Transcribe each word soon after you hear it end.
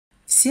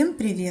Всем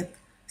привет!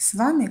 С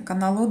вами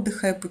канал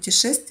отдыха и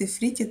путешествий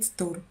Fritz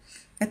Tour.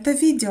 Это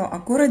видео о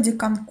городе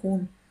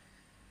Канкун.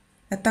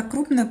 Это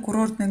крупный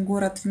курортный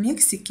город в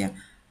Мексике.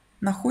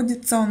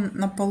 Находится он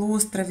на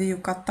полуострове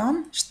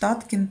Юкатан,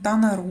 штат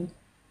Кинтана-Ру.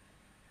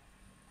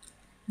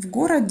 В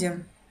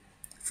городе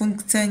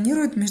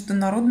функционирует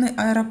международный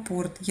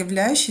аэропорт,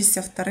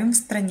 являющийся вторым в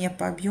стране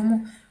по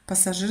объему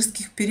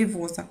пассажирских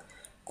перевозок.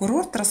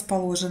 Курорт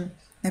расположен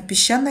на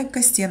песчаной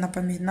косе,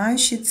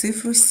 напоминающей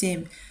цифру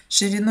 7,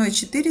 шириной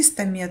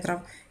 400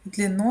 метров и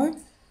длиной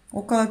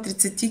около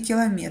 30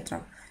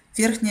 километров.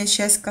 Верхняя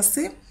часть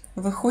косы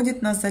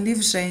выходит на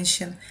залив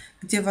Женщин,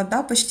 где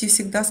вода почти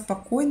всегда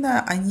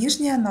спокойная, а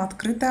нижняя на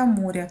открытое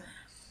море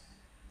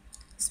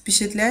с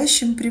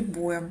впечатляющим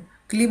прибоем.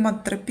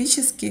 Климат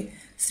тропический,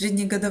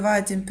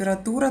 среднегодовая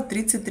температура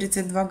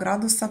 30-32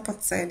 градуса по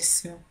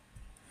Цельсию.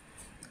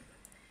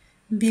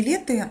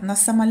 Билеты на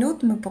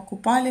самолет мы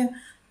покупали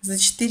за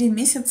 4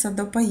 месяца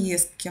до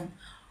поездки.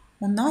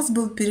 У нас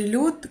был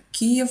перелет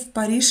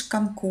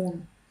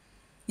Киев-Париж-Канкун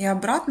и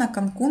обратно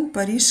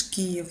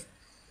Канкун-Париж-Киев.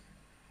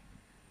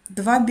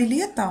 2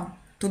 билета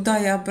туда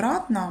и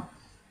обратно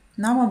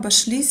нам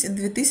обошлись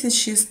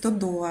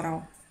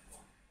 $2100.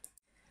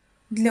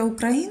 Для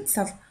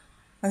украинцев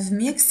в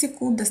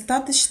Мексику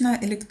достаточно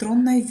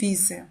электронной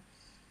визы.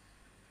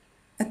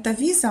 Эта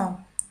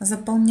виза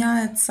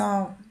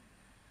заполняется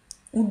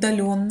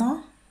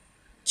удаленно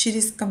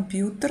через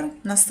компьютер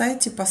на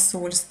сайте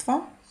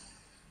посольства.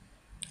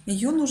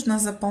 Ее нужно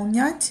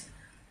заполнять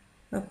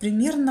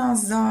примерно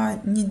за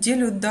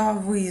неделю до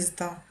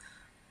выезда,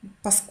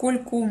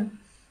 поскольку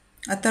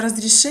это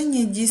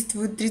разрешение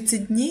действует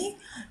 30 дней.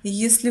 И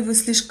если вы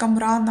слишком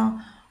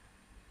рано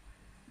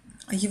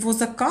его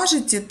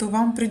закажете, то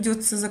вам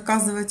придется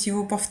заказывать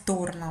его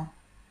повторно.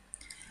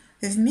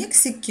 В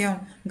Мексике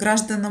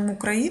гражданам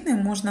Украины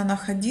можно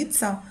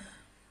находиться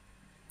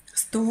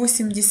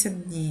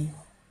 180 дней.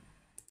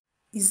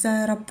 Из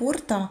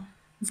аэропорта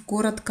в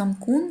город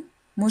Канкун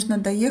можно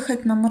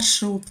доехать на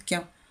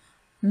маршрутке,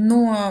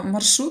 но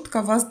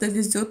маршрутка вас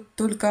довезет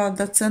только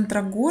до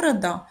центра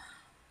города,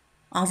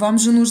 а вам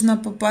же нужно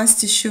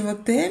попасть еще в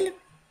отель,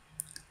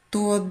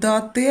 то до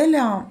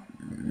отеля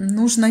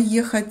нужно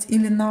ехать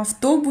или на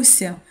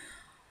автобусе,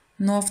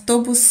 но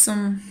автобус,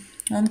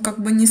 он как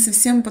бы не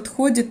совсем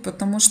подходит,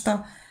 потому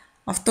что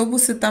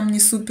автобусы там не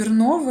супер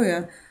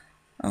новые,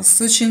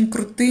 с очень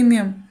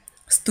крутыми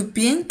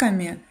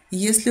ступеньками.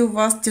 Если у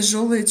вас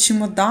тяжелые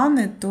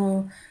чемоданы,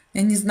 то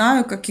я не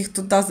знаю, как их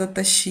туда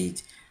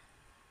затащить.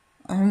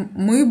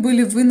 Мы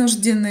были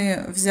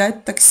вынуждены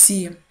взять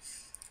такси.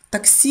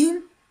 Такси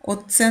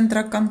от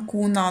центра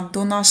Канкуна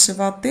до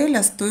нашего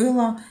отеля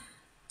стоило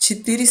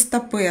 400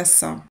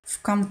 песо.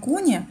 В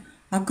Канкуне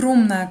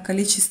огромное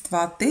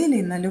количество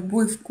отелей на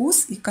любой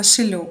вкус и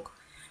кошелек.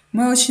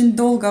 Мы очень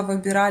долго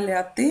выбирали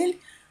отель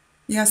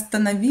и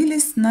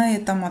остановились на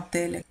этом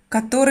отеле,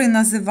 который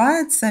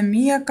называется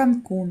Мия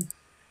Канкун.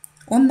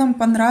 Он нам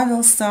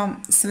понравился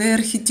своей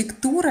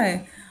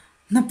архитектурой,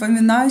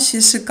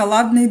 напоминающей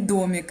шоколадный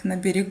домик на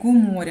берегу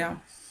моря.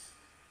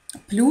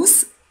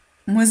 Плюс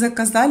мы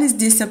заказали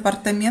здесь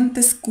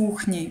апартаменты с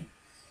кухней,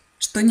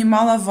 что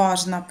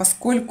немаловажно,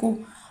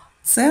 поскольку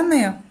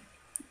цены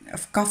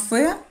в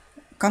кафе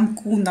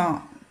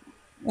Канкуна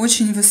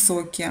очень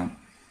высокие,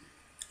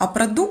 а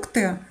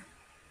продукты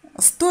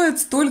стоят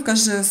столько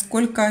же,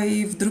 сколько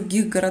и в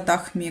других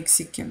городах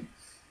Мексики.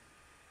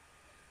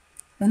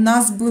 У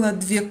нас было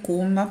 2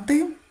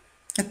 комнаты,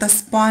 это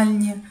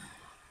спальни,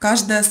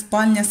 каждая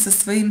спальня со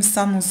своим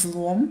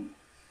санузлом,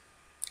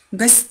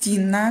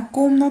 гостиная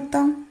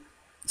комната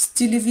с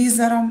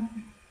телевизором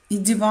и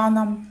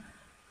диваном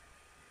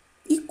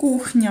и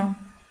кухня.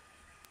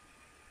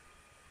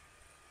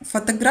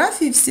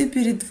 Фотографии все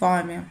перед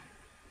вами.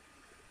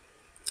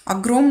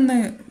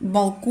 Огромный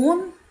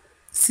балкон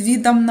с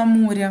видом на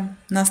море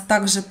нас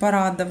также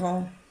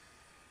порадовал.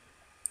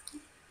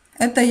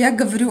 Это я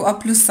говорю о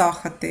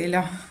плюсах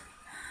отеля.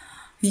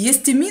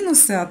 Есть и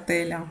минусы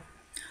отеля.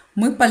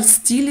 Мы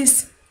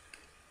польстились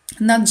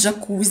на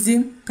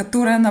джакузи,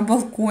 которая на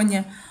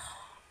балконе.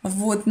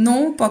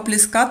 Но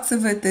поплескаться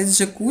в этой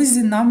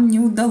джакузи нам не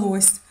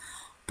удалось,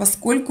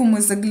 поскольку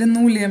мы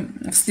заглянули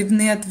в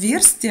сливные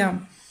отверстия.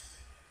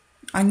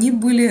 Они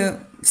были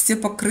все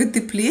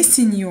покрыты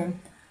плесенью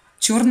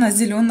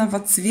черно-зеленого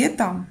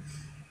цвета.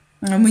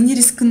 Мы не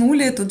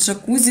рискнули эту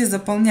джакузи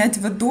заполнять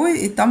водой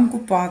и там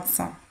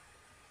купаться.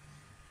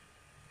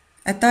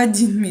 Это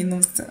один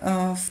минус.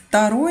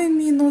 Второй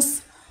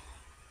минус.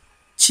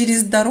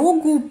 Через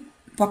дорогу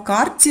по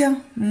карте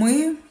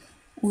мы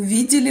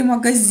увидели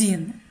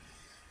магазин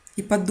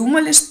и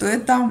подумали, что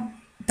это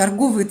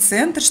торговый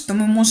центр, что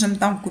мы можем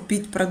там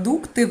купить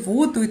продукты,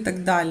 воду и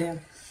так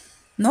далее.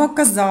 Но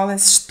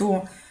оказалось,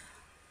 что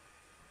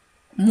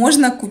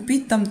можно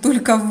купить там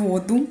только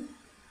воду,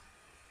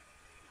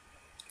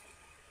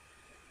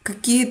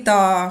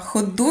 какие-то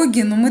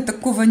хот-доги, но мы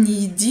такого не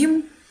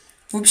едим.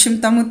 В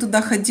общем-то, мы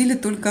туда ходили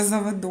только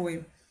за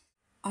водой.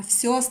 А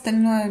все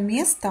остальное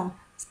место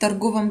в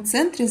торговом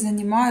центре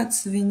занимают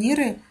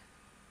сувениры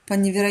по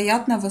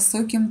невероятно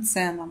высоким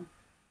ценам.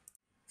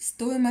 В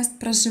стоимость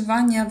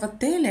проживания в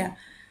отеле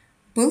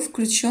был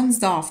включен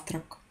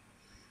завтрак.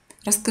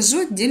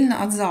 Расскажу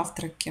отдельно о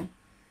завтраке.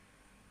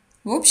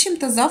 В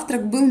общем-то,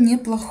 завтрак был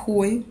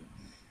неплохой.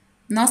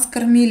 Нас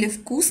кормили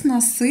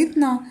вкусно,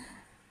 сытно,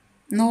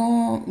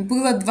 но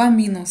было два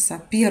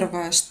минуса.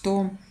 Первое,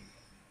 что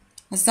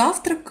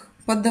завтрак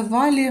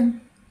подавали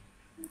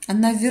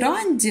на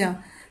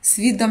веранде с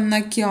видом на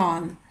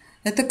океан.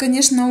 Это,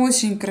 конечно,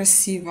 очень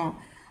красиво,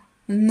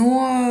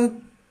 но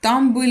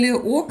там были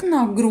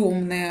окна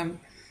огромные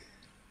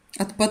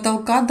от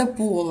потолка до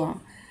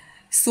пола.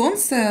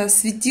 Солнце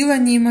светило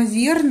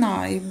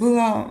неимоверно, и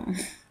было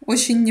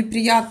очень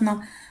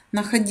неприятно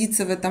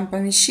находиться в этом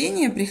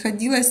помещении.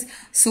 Приходилось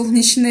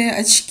солнечные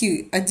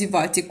очки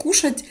одевать и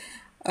кушать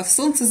в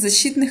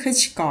солнцезащитных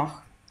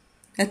очках.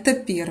 Это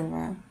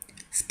первое.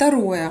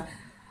 Второе.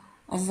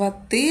 В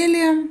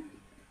отеле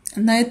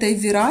на этой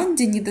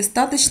веранде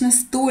недостаточно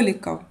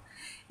столиков.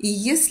 И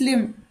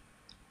если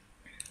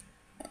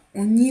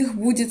у них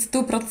будет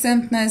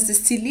стопроцентное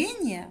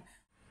заселение,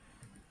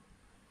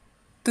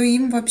 то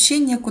им вообще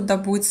некуда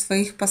будет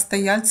своих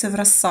постояльцев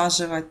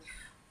рассаживать.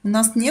 У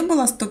нас не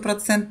было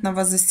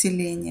стопроцентного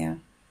заселения.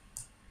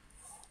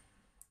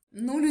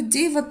 Но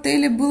людей в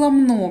отеле было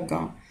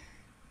много.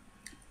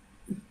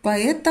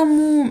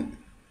 Поэтому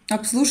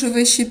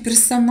обслуживающий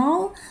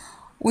персонал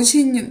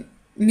очень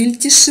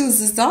мельтешил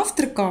за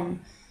завтраком.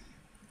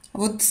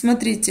 Вот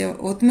смотрите,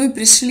 вот мы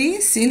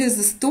пришли, сели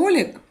за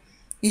столик,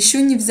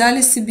 еще не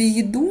взяли себе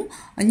еду,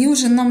 они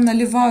уже нам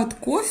наливают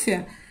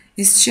кофе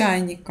из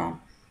чайника.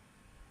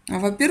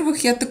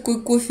 Во-первых, я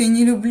такой кофе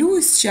не люблю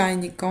из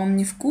чайника, он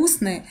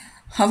невкусный.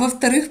 А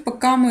во-вторых,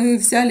 пока мы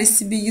взяли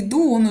себе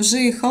еду, он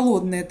уже и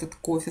холодный, этот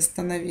кофе,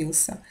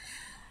 становился.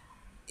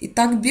 И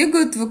так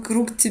бегают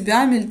вокруг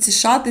тебя,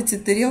 мельтешат, эти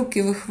тарелки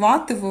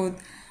выхватывают.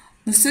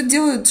 Но все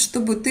делают,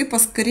 чтобы ты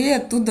поскорее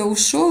оттуда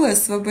ушел и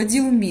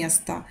освободил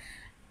место.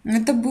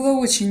 Это было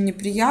очень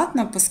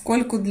неприятно,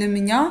 поскольку для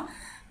меня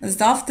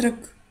завтрак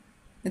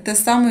 – это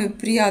самый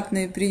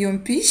приятный прием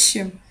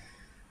пищи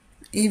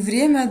и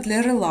время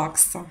для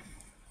релакса.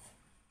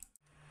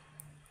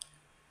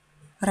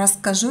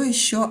 Расскажу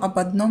еще об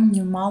одном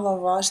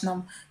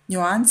немаловажном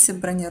нюансе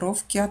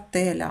бронировки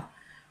отеля.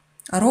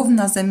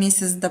 Ровно за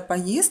месяц до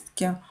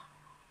поездки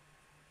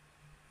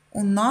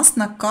у нас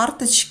на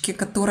карточке,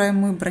 которой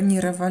мы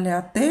бронировали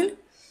отель,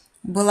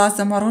 была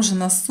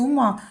заморожена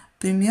сумма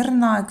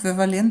примерно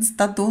эквивалент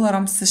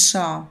 $100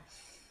 США.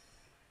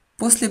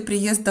 После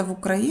приезда в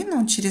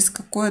Украину, через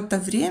какое-то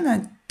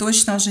время,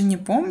 точно уже не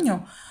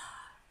помню,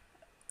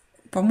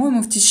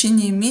 по-моему, в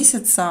течение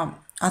месяца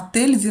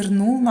отель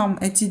вернул нам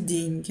эти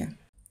деньги.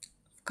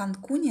 В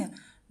Канкуне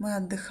мы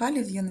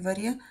отдыхали в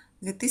январе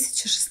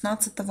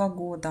 2016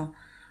 года.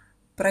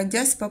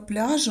 Пройдясь по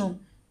пляжу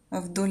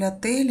вдоль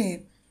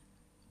отелей,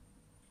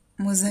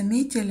 мы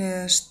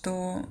заметили,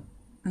 что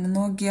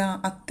многие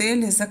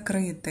отели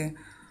закрыты.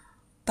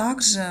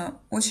 Также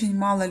очень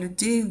мало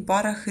людей в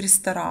барах и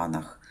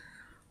ресторанах.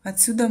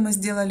 Отсюда мы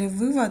сделали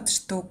вывод,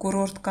 что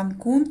курорт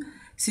Канкун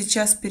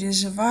сейчас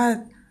переживает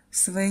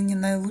свои не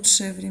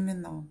наилучшие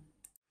времена.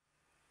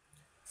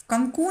 В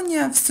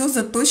Канкуне все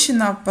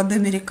заточено под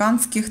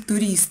американских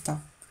туристов.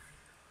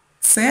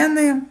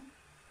 Цены,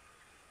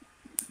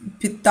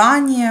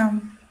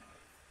 питание.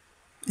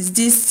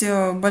 Здесь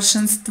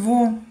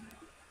большинство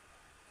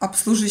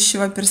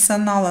обслуживающего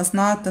персонала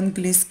знают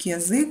английский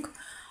язык.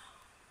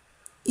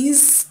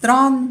 Из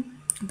стран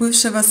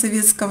бывшего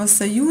Советского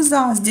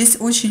Союза здесь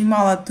очень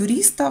мало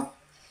туристов.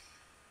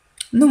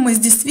 Ну, мы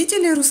здесь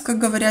видели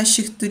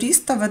русскоговорящих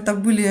туристов, это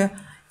были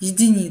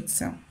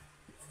единицы.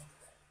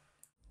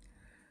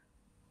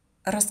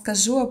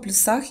 Расскажу о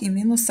плюсах и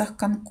минусах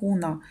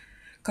Канкуна.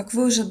 Как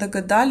вы уже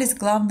догадались,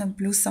 главным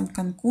плюсом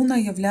Канкуна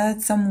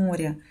является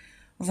море.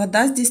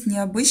 Вода здесь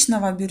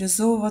необычного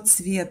бирюзового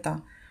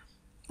цвета.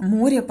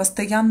 Море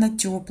постоянно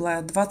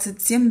теплое,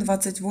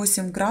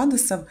 27-28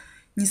 градусов,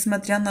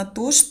 несмотря на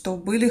то, что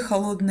были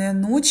холодные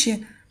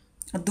ночи,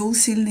 дул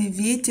сильный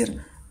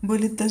ветер,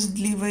 были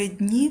дождливые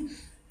дни,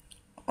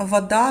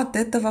 вода от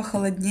этого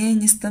холоднее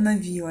не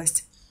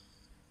становилась.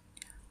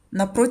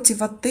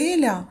 Напротив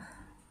отеля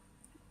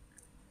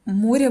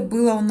море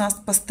было у нас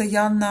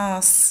постоянно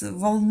с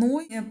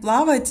волной.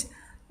 Плавать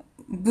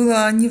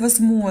было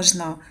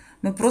невозможно.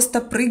 Мы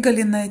просто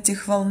прыгали на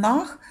этих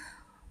волнах.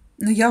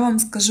 Но я вам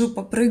скажу,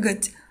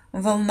 попрыгать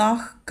в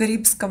волнах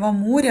Карибского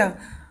моря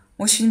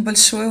очень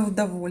большое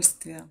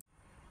удовольствие.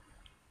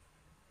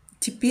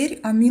 Теперь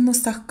о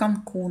минусах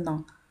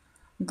Канкуна.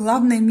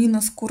 Главный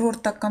минус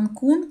курорта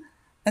Канкун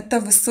 –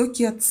 это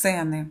высокие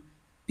цены.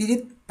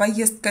 Перед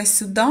поездкой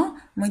сюда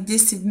мы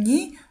 10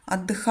 дней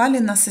отдыхали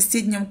на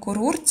соседнем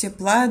курорте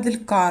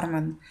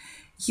Плая-дель-Кармен.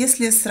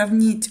 Если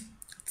сравнить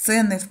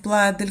цены в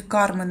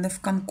Плая-дель-Кармен и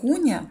в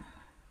Канкуне,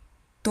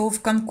 то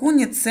в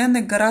Канкуне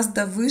цены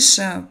гораздо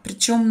выше,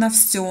 причем на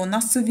все,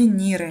 на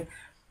сувениры,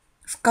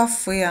 в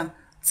кафе,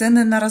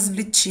 цены на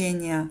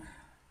развлечения.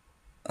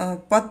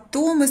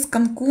 Потом из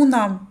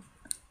Канкуна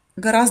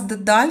гораздо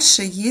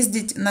дальше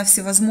ездить на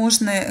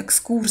всевозможные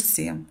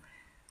экскурсии.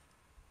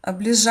 А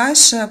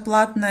ближайшая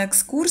платная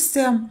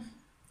экскурсия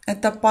 —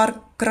 это парк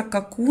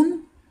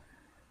Кракакун,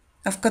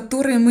 в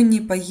который мы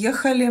не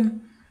поехали.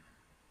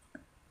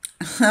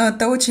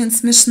 Это очень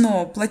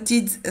смешно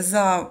платить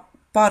за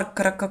парк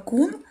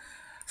Кракакун,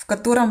 в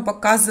котором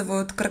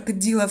показывают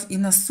крокодилов и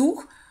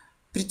насух,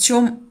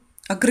 причем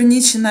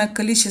ограниченное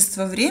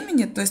количество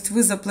времени, то есть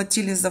вы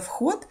заплатили за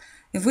вход,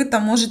 и вы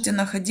там можете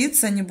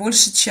находиться не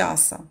больше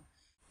часа.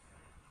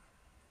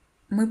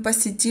 Мы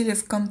посетили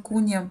в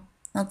Канкуне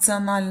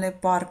национальный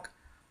парк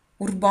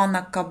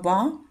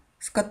Урбана-Каба,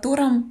 в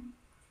котором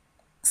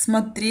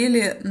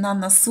смотрели на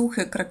насух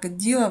и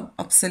крокодилов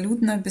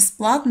абсолютно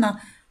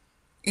бесплатно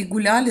и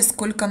гуляли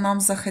сколько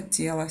нам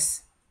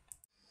захотелось.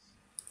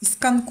 Из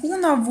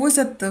Канкуна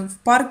возят в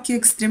парки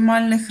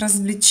экстремальных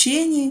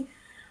развлечений,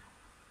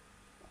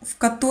 в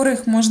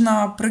которых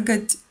можно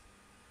прыгать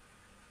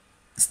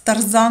с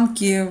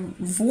тарзанки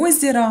в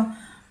озеро,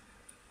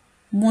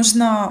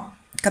 можно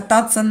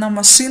кататься на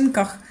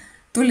машинках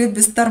то ли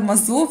без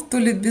тормозов, то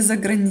ли без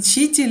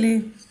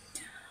ограничителей.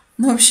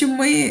 Ну, в общем,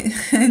 мы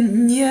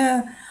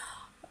не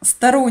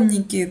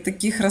сторонники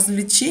таких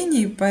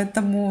развлечений,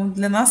 поэтому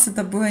для нас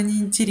это было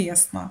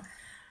неинтересно.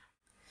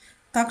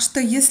 Так что,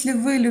 если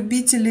вы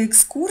любители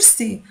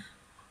экскурсий,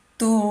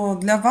 то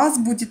для вас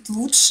будет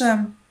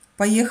лучше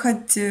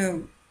поехать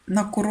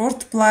на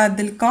курорт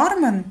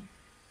Плая-дель-Кармен.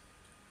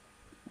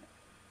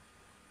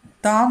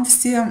 Там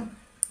все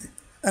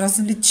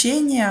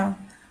развлечения,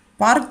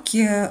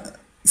 парки,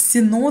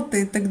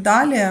 сеноты и так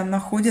далее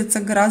находятся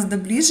гораздо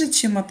ближе,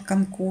 чем от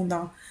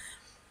Канкуна.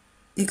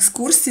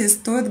 Экскурсии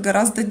стоят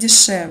гораздо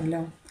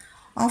дешевле.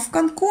 А в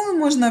Канкун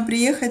можно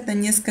приехать на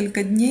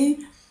несколько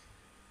дней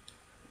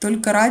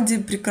только ради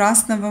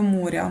прекрасного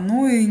моря.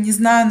 Ну и не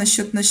знаю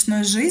насчет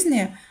ночной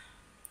жизни.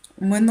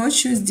 Мы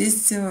ночью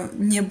здесь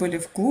не были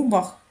в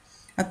клубах.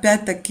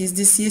 Опять-таки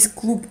здесь есть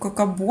клуб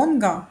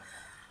Кокабонга,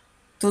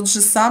 тот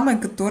же самый,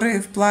 который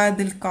в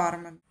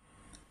Плая-дель-Кармен.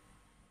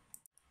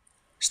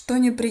 Что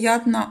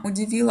неприятно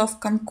удивило в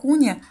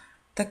Канкуне,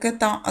 так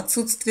это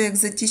отсутствие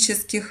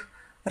экзотических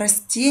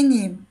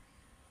растений,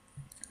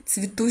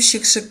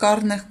 цветущих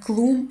шикарных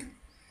клумб,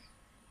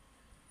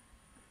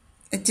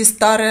 эти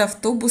старые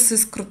автобусы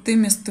с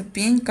крутыми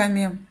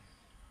ступеньками,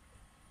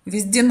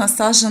 везде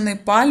насажены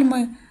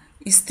пальмы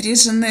и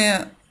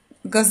стриженные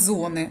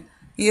газоны.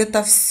 И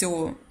это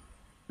все.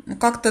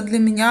 Как-то для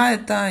меня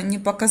это не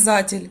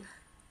показатель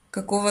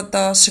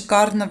какого-то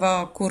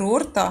шикарного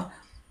курорта,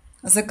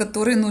 за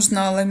который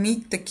нужно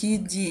ломить такие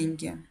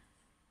деньги.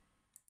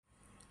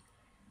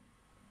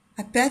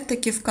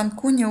 Опять-таки в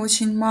Канкуне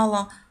очень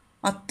мало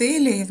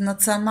отелей в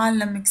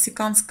национальном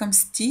мексиканском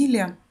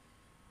стиле.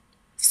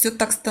 Все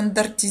так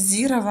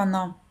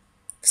стандартизировано.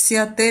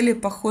 Все отели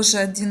похожи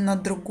один на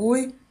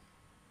другой.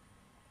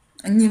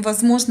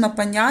 Невозможно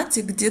понять,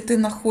 где ты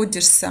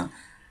находишься.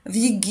 В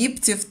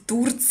Египте, в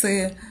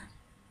Турции,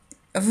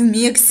 в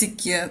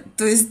Мексике.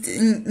 То есть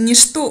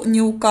ничто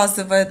не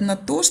указывает на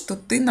то, что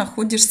ты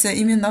находишься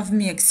именно в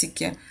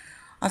Мексике.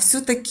 А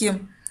все-таки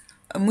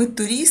мы,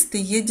 туристы,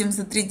 едем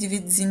за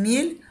 3-9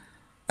 земель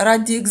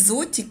ради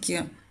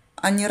экзотики,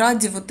 а не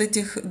ради вот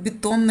этих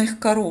бетонных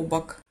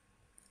коробок.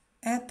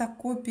 Это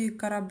копии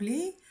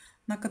кораблей,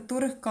 на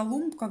которых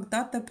Колумб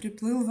когда-то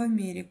приплыл в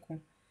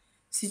Америку.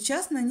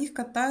 Сейчас на них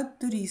катают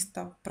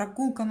туристов.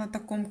 Прогулка на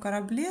таком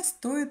корабле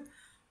стоит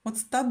от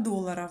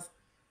 $100,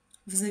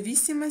 в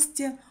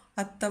зависимости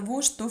от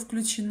того, что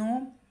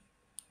включено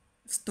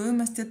в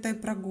стоимость этой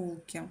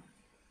прогулки.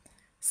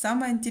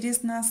 Самая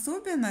интересная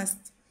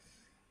особенность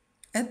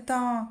 —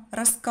 это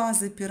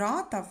рассказы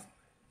пиратов.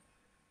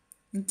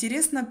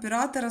 Интересно,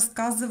 пираты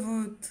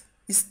рассказывают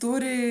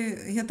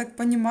истории, я так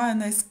понимаю,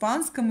 на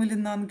испанском или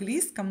на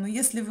английском. Но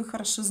если вы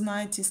хорошо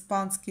знаете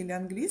испанский или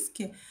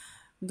английский,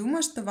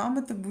 думаю, что вам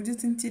это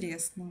будет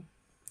интересно.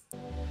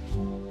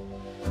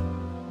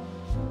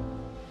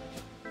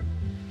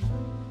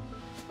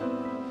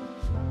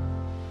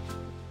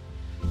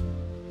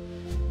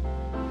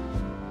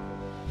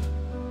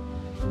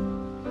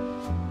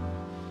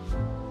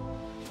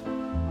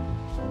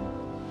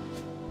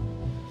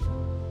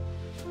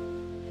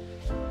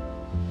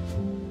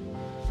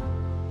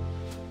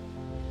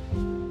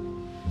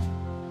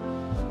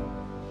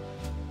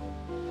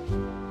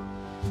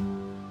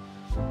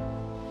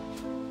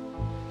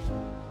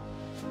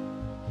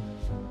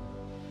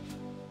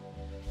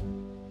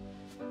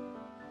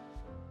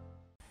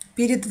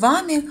 Перед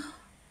вами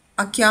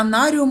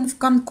океанариум в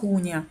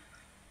Канкуне.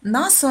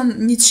 Нас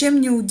он ничем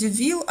не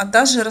удивил, а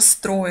даже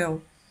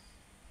расстроил.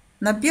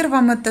 На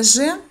первом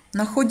этаже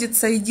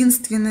находится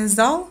единственный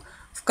зал,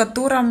 в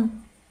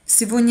котором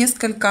всего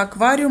несколько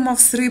аквариумов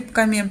с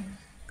рыбками.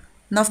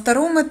 На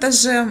втором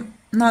этаже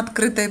на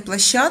открытой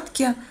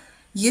площадке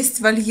есть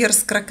вольер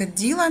с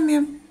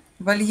крокодилами,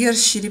 вольер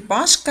с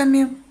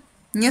черепашками,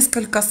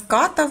 несколько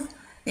скатов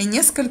и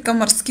несколько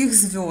морских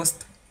звезд.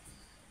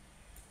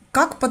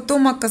 Как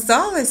потом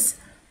оказалось,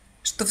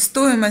 что в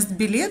стоимость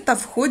билета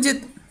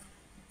входит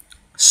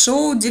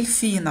шоу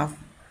дельфинов.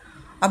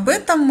 Об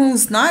этом мы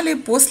узнали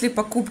после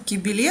покупки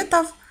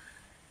билетов.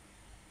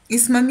 И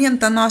с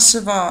момента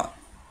нашего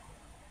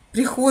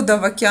прихода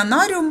в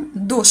океанариум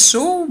до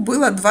шоу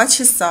было 2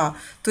 часа.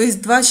 То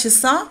есть 2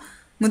 часа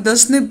мы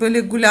должны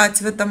были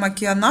гулять в этом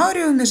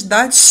океанариуме,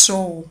 ждать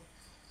шоу.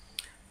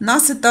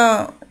 Нас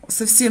это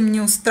совсем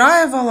не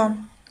устраивало.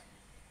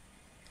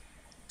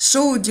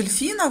 Шоу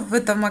дельфинов в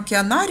этом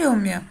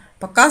океанариуме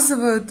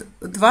показывают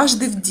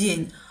дважды в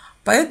день.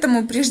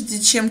 Поэтому прежде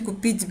чем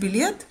купить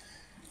билет,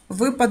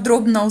 вы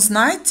подробно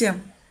узнаете,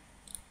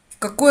 в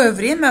какое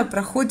время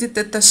проходит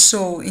это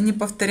шоу, и не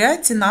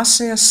повторяйте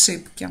наши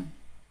ошибки.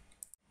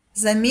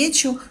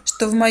 Замечу,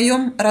 что в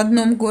моем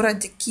родном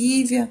городе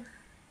Киеве,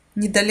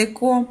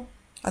 недалеко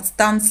от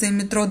станции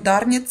метро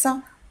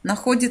Дарница,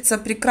 находится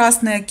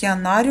прекрасный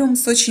океанариум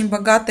с очень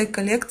богатой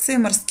коллекцией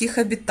морских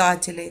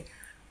обитателей.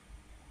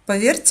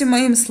 Поверьте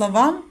моим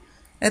словам,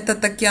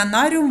 этот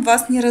океанариум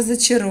вас не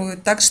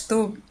разочарует, так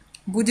что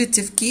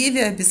будете в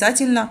Киеве,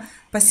 обязательно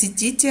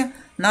посетите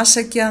наш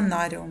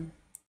океанариум.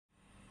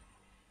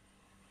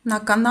 На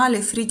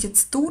канале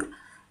Fritz Tour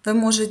вы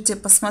можете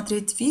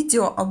посмотреть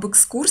видео об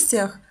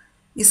экскурсиях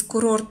из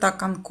курорта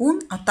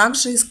Канкун, а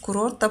также из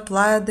курорта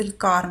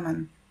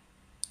Плая-дель-Кармен.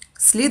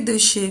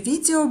 Следующее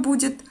видео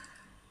будет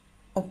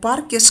о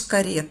парке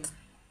Шкарет.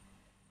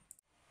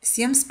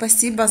 Всем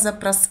спасибо за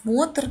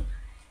просмотр.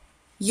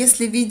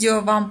 Если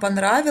видео вам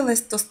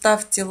понравилось, то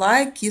ставьте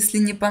лайк. Если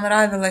не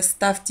понравилось,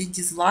 ставьте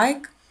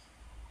дизлайк.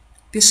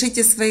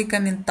 Пишите свои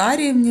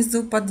комментарии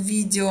внизу под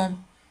видео.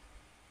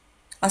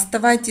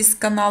 Оставайтесь с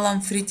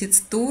каналом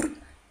Fritz Tour.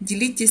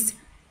 Делитесь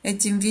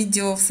этим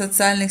видео в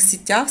социальных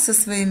сетях со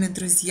своими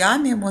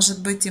друзьями.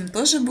 Может быть, им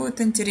тоже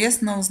будет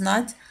интересно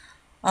узнать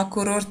о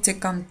курорте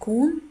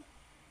Канкун.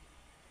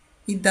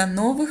 И до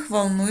новых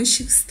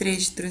волнующих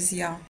встреч, друзья!